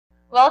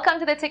Welcome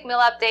to the Tickmill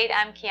update.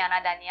 I'm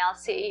Kiana Danielle,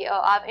 CEO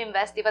of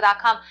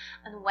InvestDiva.com.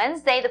 On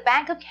Wednesday, the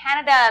Bank of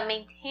Canada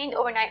maintained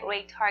overnight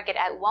rate target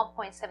at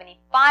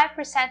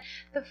 1.75%.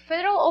 The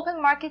Federal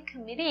Open Market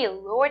Committee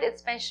lowered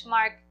its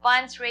benchmark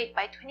funds rate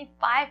by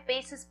 25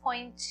 basis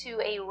points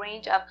to a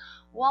range of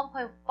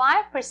 1.5%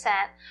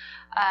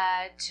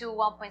 to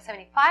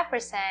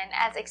 1.75%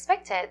 as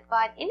expected,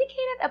 but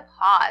indicated a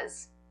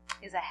pause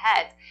is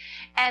ahead.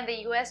 And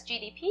the US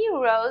GDP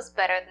rose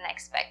better than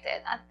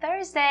expected. On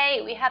Thursday,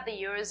 we have the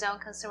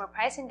Eurozone Consumer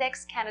Price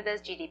Index,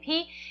 Canada's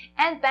GDP,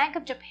 and Bank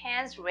of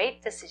Japan's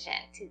rate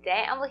decision.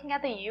 Today, I'm looking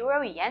at the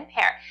Euro-Yen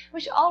pair,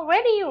 which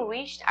already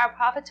reached our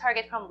profit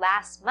target from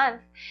last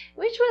month,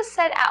 which was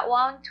set at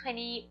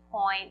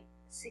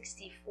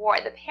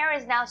 120.64. The pair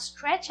is now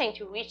stretching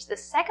to reach the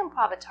second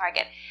profit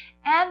target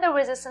and the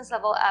resistance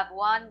level of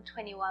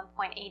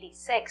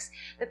 121.86.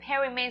 The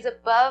pair remains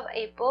above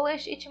a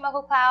bullish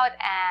Ichimoku cloud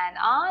and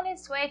on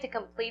its way to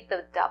complete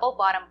the double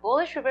bottom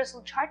bullish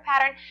reversal chart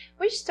pattern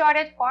which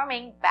started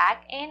forming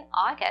back in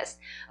August.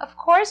 Of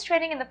course,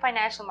 trading in the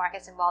financial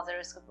markets involves a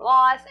risk of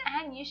loss,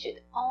 and you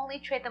should only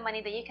trade the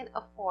money that you can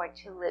afford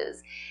to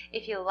lose.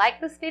 If you like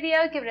this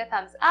video, give it a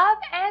thumbs up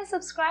and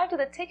subscribe to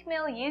the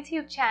Tickmill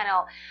YouTube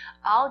channel.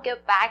 I'll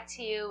get back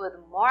to you with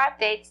more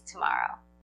updates tomorrow.